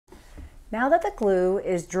Now that the glue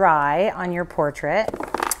is dry on your portrait,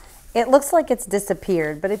 it looks like it's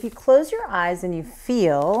disappeared, but if you close your eyes and you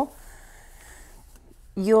feel,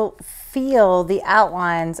 you'll feel the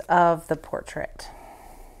outlines of the portrait.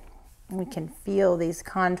 We can feel these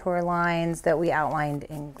contour lines that we outlined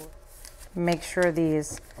in glue. Make sure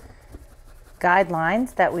these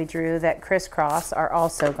guidelines that we drew that crisscross are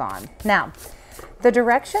also gone. Now, the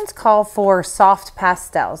directions call for soft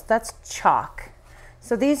pastels. That's chalk.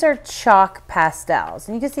 So these are chalk pastels.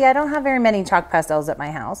 And you can see I don't have very many chalk pastels at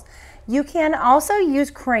my house. You can also use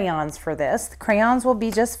crayons for this. The crayons will be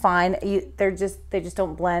just fine. They just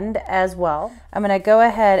don't blend as well. I'm gonna go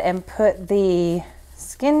ahead and put the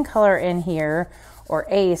skin color in here, or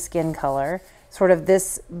a skin color, sort of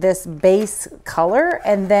this base color,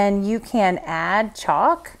 and then you can add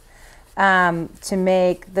chalk to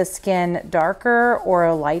make the skin darker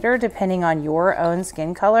or lighter depending on your own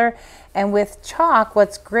skin color. And with chalk,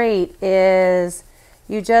 what's great is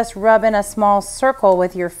you just rub in a small circle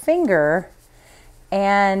with your finger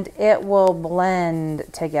and it will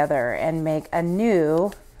blend together and make a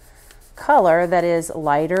new color that is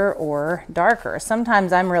lighter or darker.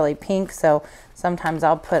 Sometimes I'm really pink, so sometimes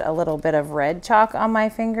I'll put a little bit of red chalk on my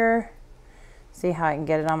finger. See how I can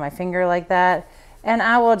get it on my finger like that? And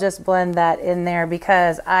I will just blend that in there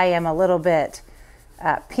because I am a little bit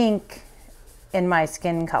pink in my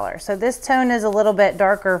skin color. So this tone is a little bit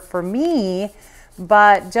darker for me,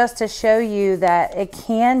 but just to show you that it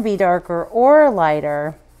can be darker or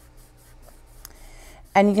lighter.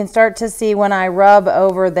 And you can start to see when I rub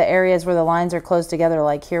over the areas where the lines are close together,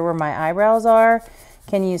 like here where my eyebrows are,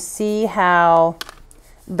 can you see how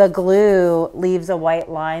the glue leaves a white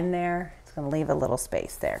line there? It's going to leave a little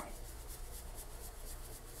space there.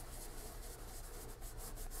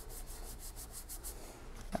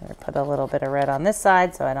 I'm going to put a little bit of red on this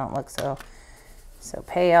side so I don't look so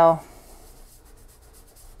pale.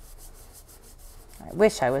 I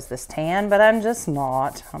wish I was this tan, but I'm just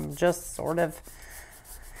not. I'm just sort of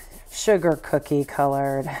sugar cookie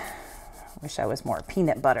colored. I wish I was more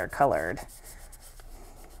peanut butter colored.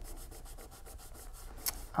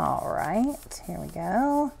 All right, here we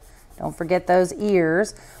go. Don't forget those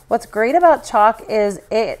ears. What's great about chalk is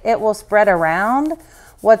it will spread around.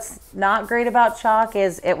 What's not great about chalk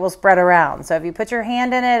is it will spread around. So if you put your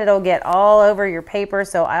hand in it, it'll get all over your paper.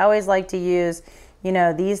 So I always like to use, you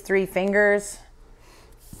know, these 3 fingers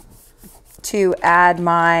to add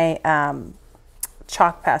my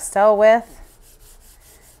chalk pastel with.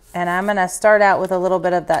 And I'm gonna start out with a little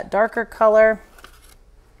bit of that darker color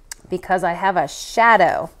because I have a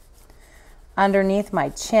shadow underneath my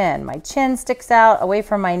chin. My chin sticks out away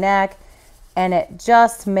from my neck and it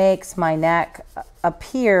just makes my neck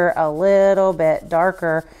appear a little bit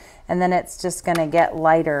darker, and then it's just gonna get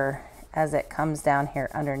lighter as it comes down here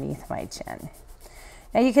underneath my chin.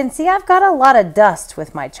 Now you can see I've got a lot of dust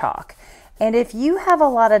with my chalk. And if you have a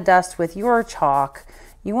lot of dust with your chalk,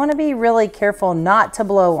 you want to be really careful not to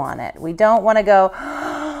blow on it. We don't want to go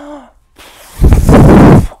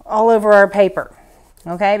all over our paper,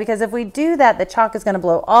 okay? Because if we do that, the chalk is going to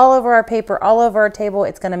blow all over our paper, all over our table.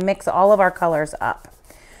 It's going to mix all of our colors up.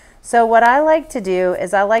 So what I like to do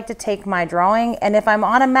is I like to take my drawing, and if I'm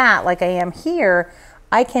on a mat like I am here,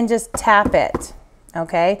 I can just tap it,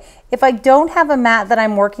 okay? If I don't have a mat that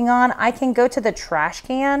I'm working on, I can go to the trash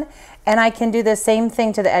can and I can do the same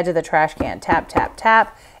thing to the edge of the trash can. Tap, tap,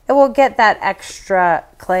 tap. It will get that extra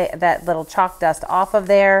clay, that little chalk dust off of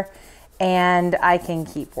there, and I can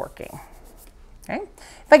keep working, okay?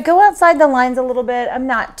 If I go outside the lines a little bit, I'm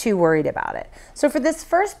not too worried about it. So for this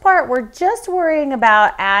first part, we're just worrying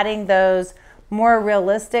about adding those more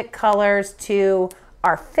realistic colors to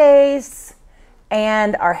our face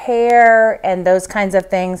and our hair and those kinds of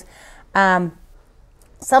things.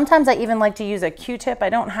 Sometimes I even like to use a Q-tip. I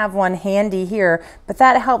don't have one handy here, but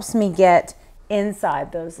that helps me get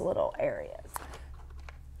inside those little areas.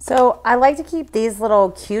 So I like to keep these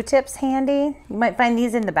little Q-tips handy. You might find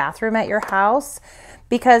these in the bathroom at your house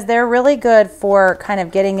because they're really good for kind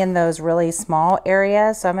of getting in those really small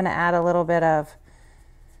areas. So I'm going to add a little bit of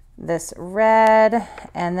this red,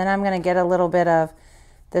 and then I'm going to get a little bit of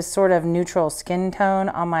this sort of neutral skin tone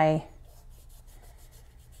on my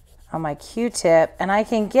Q-tip, and I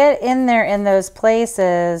can get in there in those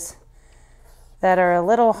places that are a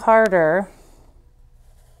little harder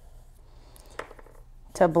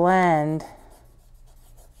to blend.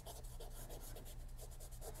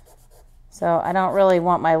 So I don't really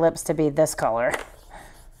want my lips to be this color.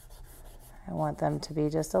 I want them to be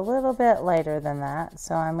just a little bit lighter than that.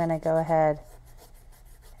 So I'm going to go ahead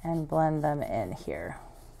and blend them in here.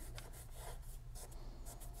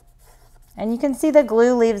 And you can see the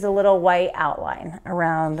glue leaves a little white outline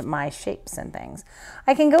around my shapes and things.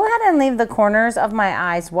 I can go ahead and leave the corners of my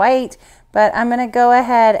eyes white, but I'm gonna go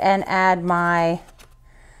ahead and add my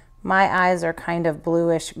eyes are kind of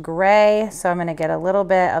bluish gray, so I'm gonna get a little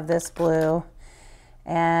bit of this blue,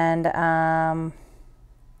 and I'm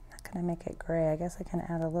not gonna make it gray. I guess I can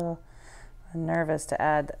add a little, I'm nervous to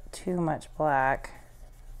add too much black.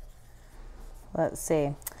 Let's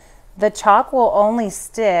see. The chalk will only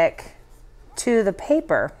stick to the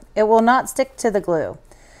paper. It will not stick to the glue.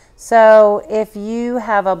 So if you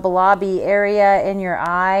have a blobby area in your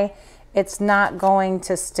eye, it's not going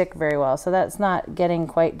to stick very well. So that's not getting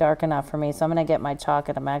quite dark enough for me. So I'm gonna get my chalk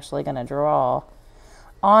and I'm actually gonna draw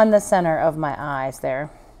on the center of my eyes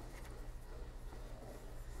there.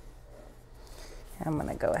 I'm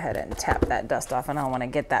gonna go ahead and tap that dust off, and I don't wanna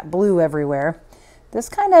get that blue everywhere. This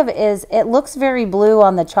kind of is, it looks very blue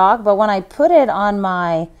on the chalk, but when I put it on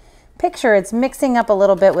my picture, it's mixing up a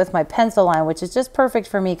little bit with my pencil line, which is just perfect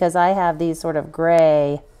for me because I have these sort of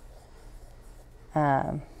gray,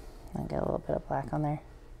 I'll get a little bit of black on there,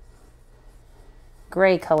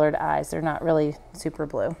 gray colored eyes. They're not really super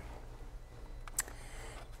blue.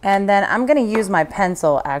 And then I'm going to use my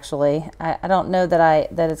pencil actually. I don't know that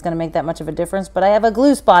it's going to make that much of a difference, but I have a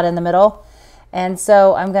glue spot in the middle. And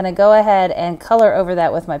so I'm going to go ahead and color over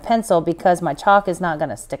that with my pencil because my chalk is not going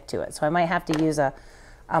to stick to it. So I might have to use a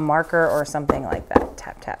marker or something like that.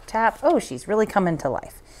 Tap, tap, tap. Oh, she's really coming to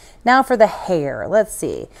life. Now for the hair. Let's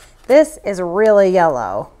see. This is really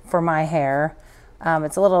yellow for my hair.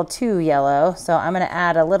 It's a little too yellow. So I'm going to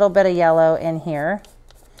add a little bit of yellow in here.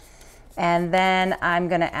 And then I'm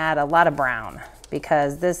going to add a lot of brown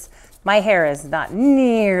because my hair is not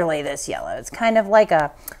nearly this yellow. It's kind of like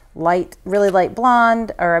a really light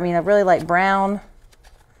blonde, or I mean a really light brown.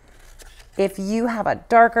 If you have a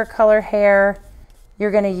darker color hair,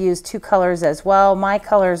 you're going to use two colors as well. My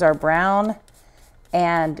colors are brown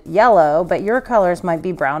and yellow, but your colors might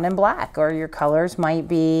be brown and black, or your colors might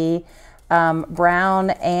be brown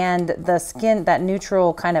and the skin, that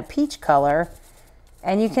neutral kind of peach color.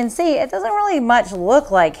 And you can see it doesn't really much look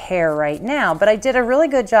like hair right now, but I did a really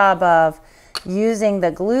good job of using the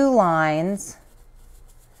glue lines,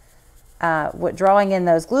 drawing in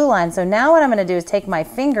those glue lines. So now what I'm going to do is take my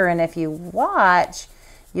finger, and if you watch,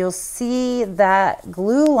 you'll see that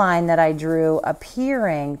glue line that I drew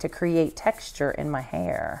appearing to create texture in my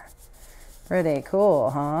hair. Pretty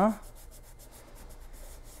cool, huh?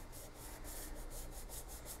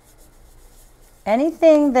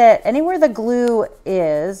 Anywhere the glue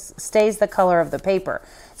is, stays the color of the paper.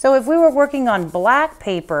 So if we were working on black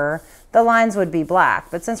paper, the lines would be black.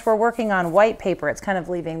 But since we're working on white paper, it's kind of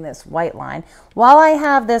leaving this white line. While I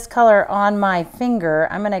have this color on my finger,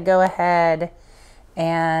 I'm going to go ahead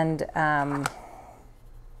and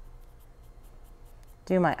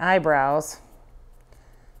do my eyebrows.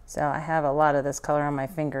 So I have a lot of this color on my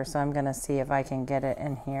finger, so I'm going to see if I can get it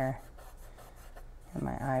in here in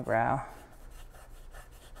my eyebrow.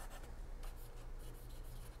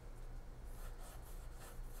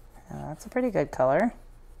 That's a pretty good color.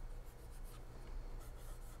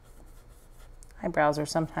 Eyebrows are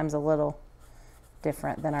sometimes a little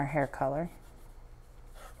different than our hair color.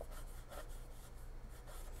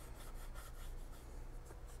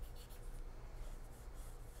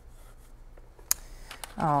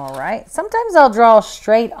 All right, sometimes I'll draw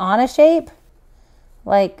straight on a shape,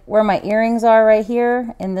 like where my earrings are right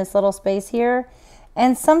here in this little space here.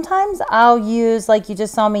 And sometimes I'll use, like you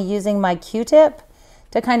just saw me using my Q-tip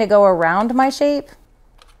to kind of go around my shape.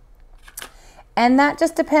 And that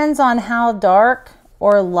just depends on how dark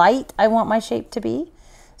or light I want my shape to be.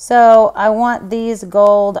 So I want these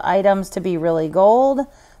gold items to be really gold,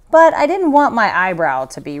 but I didn't want my eyebrow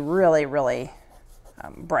to be really, really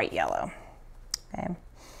bright yellow. Okay.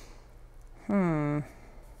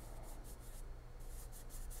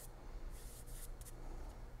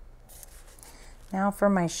 Now for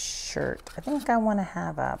my shirt. I think I want to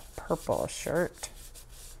have a purple shirt.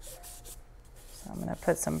 So I'm going to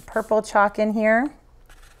put some purple chalk in here.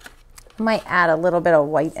 I might add a little bit of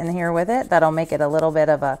white in here with it. That'll make it a little bit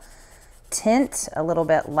of a tint, a little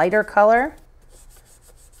bit lighter color.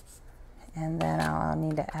 And then I'll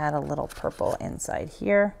need to add a little purple inside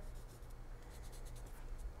here.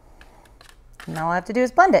 And all I have to do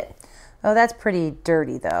is blend it. Oh, that's pretty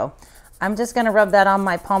dirty though. I'm just going to rub that on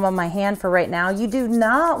my palm of my hand for right now. You do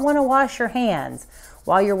not want to wash your hands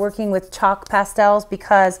while you're working with chalk pastels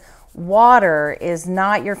because water is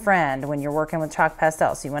not your friend when you're working with chalk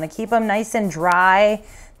pastels. So you want to keep them nice and dry.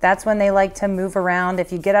 That's when they like to move around.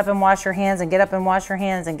 If you get up and wash your hands and get up and wash your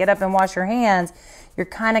hands and get up and wash your hands, you're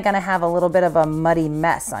kind of going to have a little bit of a muddy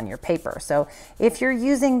mess on your paper. So if you're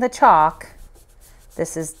using the chalk,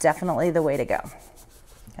 this is definitely the way to go.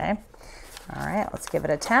 Okay. All right, let's give it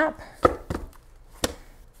a tap.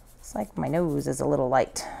 It's like my nose is a little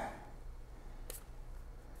light.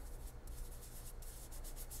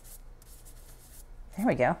 There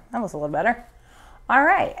we go. That was a little better. All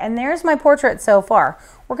right, and there's my portrait so far.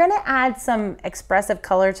 We're going to add some expressive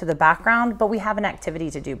color to the background, but we have an activity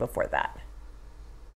to do before that.